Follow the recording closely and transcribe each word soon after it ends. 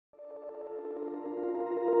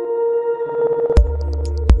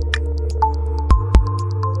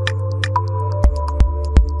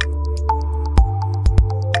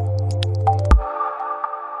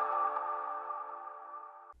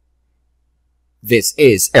This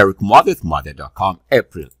is Eric Muathe with Muathe.com,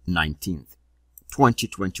 April 19th,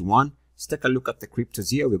 2021. Let's take a look at the cryptos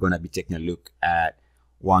here. We're going to be taking a look at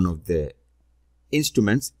one of the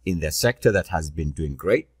instruments in the sector that has been doing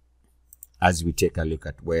great as we take a look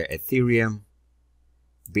at where Ethereum,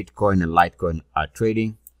 Bitcoin, and Litecoin are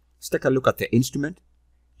trading. Let's take a look at the instrument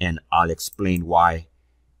and I'll explain why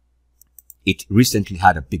it recently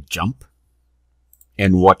had a big jump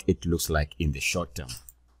and what it looks like in the short term.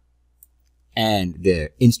 And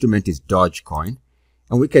the instrument is Dogecoin,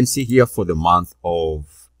 and we can see here for the month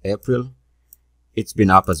of April, it's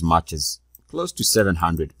been up as much as close to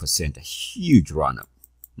 700%, a huge run up.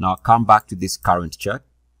 Now I'll come back to this current chart,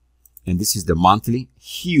 and this is the monthly,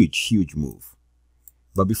 huge move.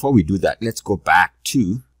 But before we do that, let's go back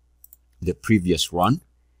to the previous run,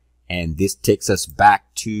 and this takes us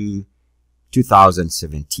back to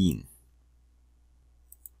 2017,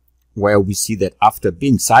 where we see that after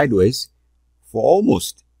being sideways for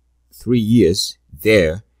almost 3 years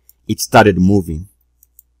there, it started moving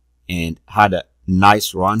and had a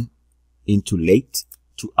nice run into late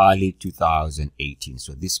to early 2018.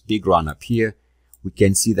 So this big run up here, we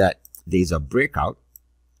can see that there's a breakout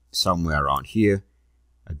somewhere around here,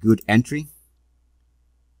 a good entry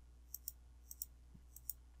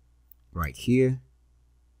right here,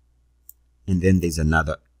 and then there's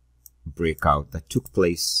another breakout that took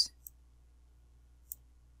place,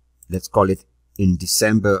 let's call it in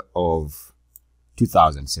December of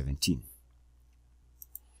 2017.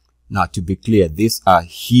 Now, to be clear, these are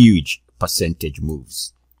huge percentage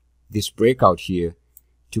moves. This breakout here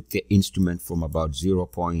took the instrument from about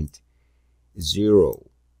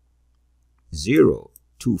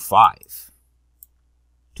 0.0025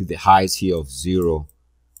 to the highs here of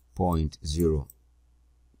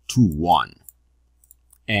 0.021.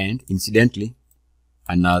 And incidentally,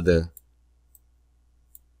 another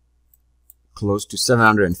close to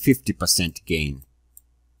 750% gain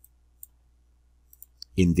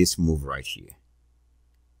in this move right here,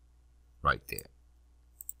 right there.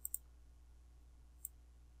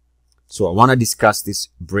 So I want to discuss this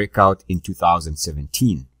breakout in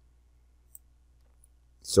 2017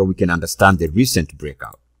 so we can understand the recent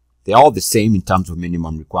breakout. They're all the same in terms of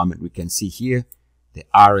minimum requirement. We can see here the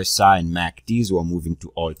RSI and MACDs were moving to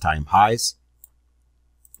all-time highs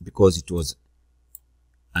because it was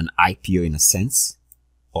an IPO in a sense,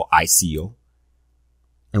 or ICO.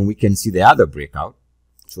 And we can see the other breakout.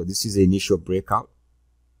 So this is the initial breakout.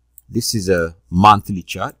 This is a monthly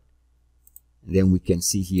chart. And then we can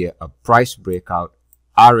see here a price breakout.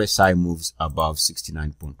 RSI moves above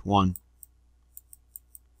 69.1.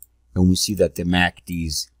 And we see that the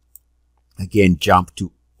MACDs again jump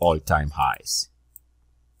to all-time highs.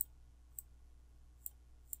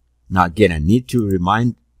 Now again, I need to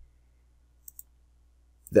remind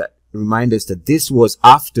us that this was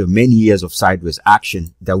after many years of sideways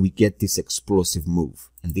action that we get this explosive move.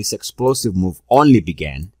 And this explosive move only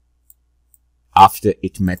began after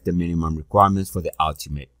it met the minimum requirements for the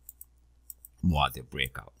ultimate Muathe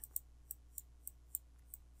breakout.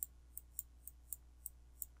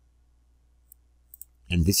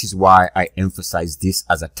 And this is why I emphasize this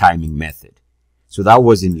as a timing method. So that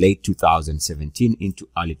was in late 2017 into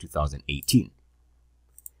early 2018.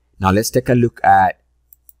 Now let's take a look at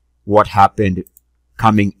what happened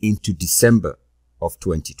coming into December of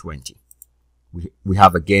 2020. We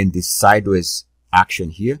have again this sideways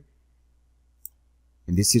action here.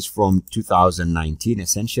 And this is from 2019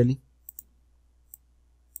 essentially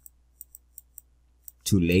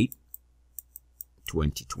to late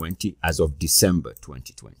 2020 as of December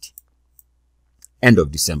 2020. End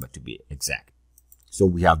of December to be exact. So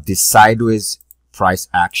we have this sideways price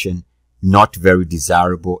action, not very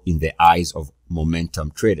desirable in the eyes of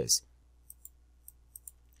momentum traders.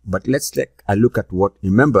 But let's take a look at what,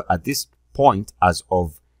 remember at this point as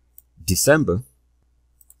of December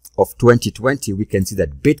of 2020, we can see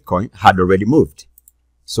that Bitcoin had already moved.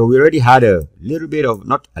 So we already had a little bit of,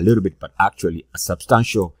 not a little bit, but actually a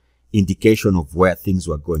substantial indication of where things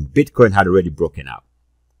were going. Bitcoin had already broken out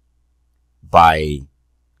by,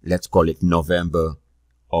 let's call it November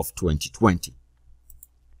of 2020.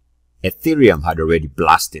 Ethereum had already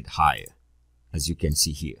blasted higher, as you can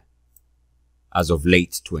see here, as of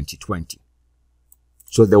late 2020.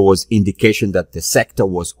 So there was indication that the sector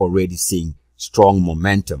was already seeing strong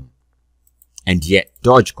momentum, and yet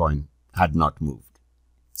Dogecoin had not moved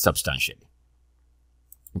substantially.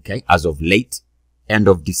 Okay, as of late, end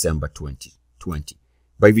of December 2020.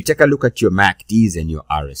 But if you take a look at your MACDs and your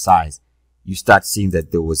RSIs, you start seeing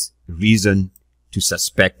that there was reason to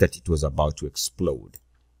suspect that it was about to explode.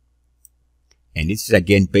 And this is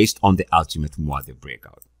again based on the ultimate Muathe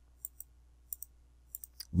breakout.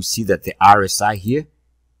 we see that the RSI here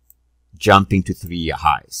jumping to 3-year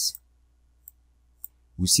highs.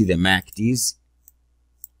 We see the MACDs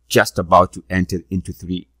just about to enter into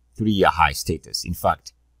three-year high status. In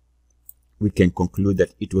fact, we can conclude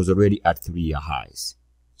that it was already at 3-year highs.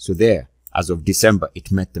 So there, as of December,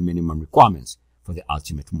 it met the minimum requirements for the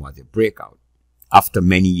ultimate Muathe breakout after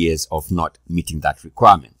many years of not meeting that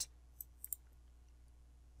requirement.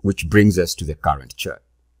 Which brings us to the current chart.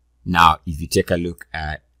 Now, if you take a look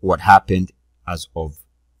at what happened as of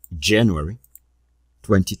January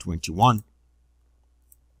 2021,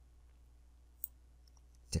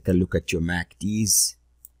 take a look at your MACDs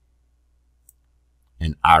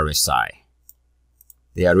and RSI.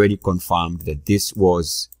 They already confirmed that this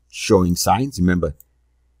was showing signs. Remember,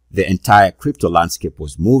 the entire crypto landscape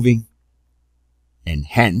was moving, and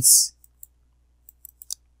hence,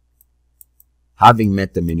 having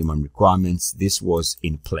met the minimum requirements, this was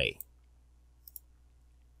in play.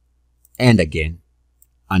 And again,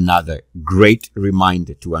 another great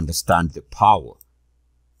reminder to understand the power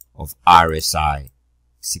of RSI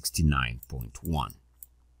 69.1.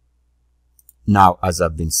 Now, as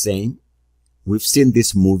I've been saying, we've seen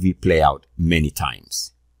this movie play out many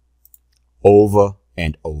times, over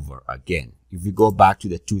and over again. If we go back to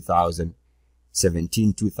the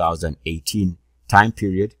 2017-2018 time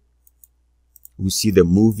period, we see the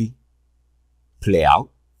movie play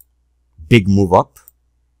out, big move up.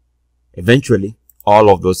 Eventually, all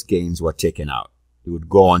of those gains were taken out. It would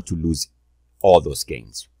go on to lose all those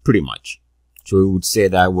gains, pretty much. So we would say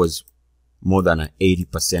that was more than an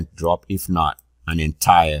 80% drop, if not an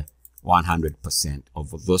entire 100%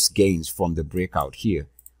 of those gains from the breakout here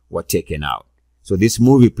were taken out. So this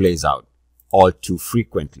movie plays out all too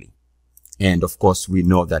frequently. And of course, we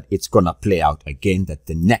know that it's going to play out again, that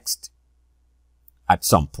the next, at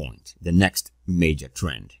some point, the next major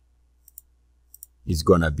trend is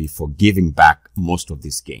going to be for giving back most of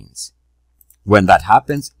these gains. When that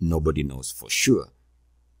happens, nobody knows for sure.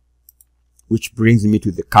 Which brings me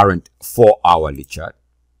to the current 4-hourly chart.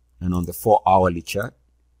 And on the 4-hourly chart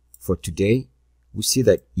for today, we see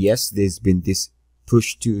that yes, there's been this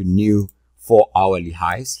push to new 4-hourly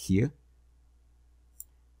highs here.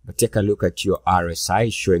 But take a look at your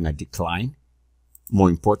RSI showing a decline. More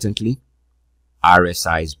importantly,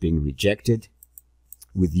 RSI is being rejected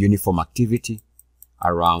with uniform activity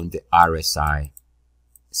around the RSI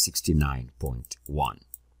 69.1.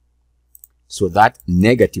 So that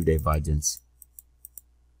negative divergence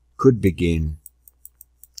could begin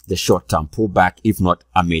the short-term pullback, if not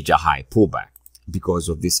a major high pullback, because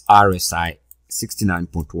of this RSI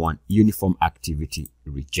 69.1 uniform activity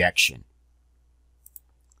rejection.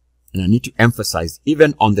 And I need to emphasize,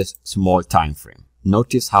 even on this small time frame,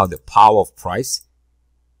 notice how the power of price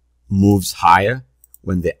moves higher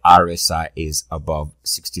when the RSI is above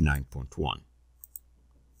 69.1.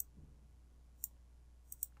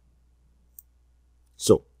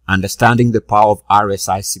 So, understanding the power of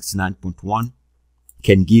RSI 69.1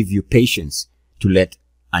 can give you patience to let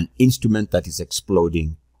an instrument that is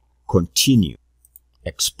exploding continue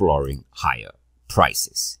exploring higher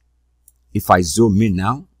prices. If I zoom in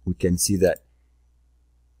now, we can see that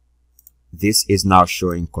this is now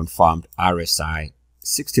showing confirmed RSI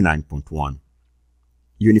 69.1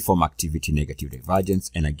 uniform activity negative divergence.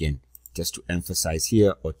 And again, just to emphasize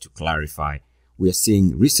here or to clarify, we are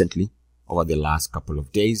seeing recently, over the last couple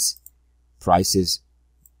of days, prices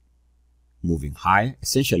moving higher,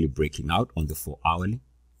 essentially breaking out on the 4-hourly.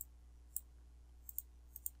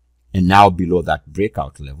 And now below that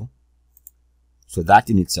breakout level. So that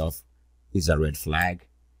in itself is a red flag.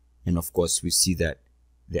 And of course, we see that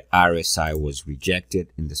the RSI was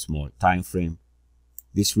rejected in the small time frame.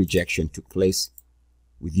 This rejection took place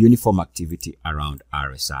with uniform activity around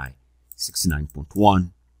RSI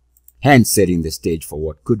 69.1, hence setting the stage for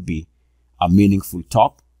what could be a meaningful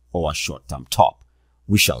top or a short-term top.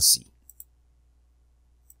 We shall see.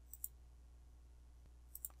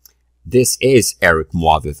 This is Eric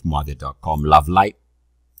Muathe with Muathe.com. Love light,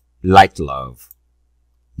 light love.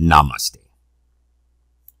 Namaste.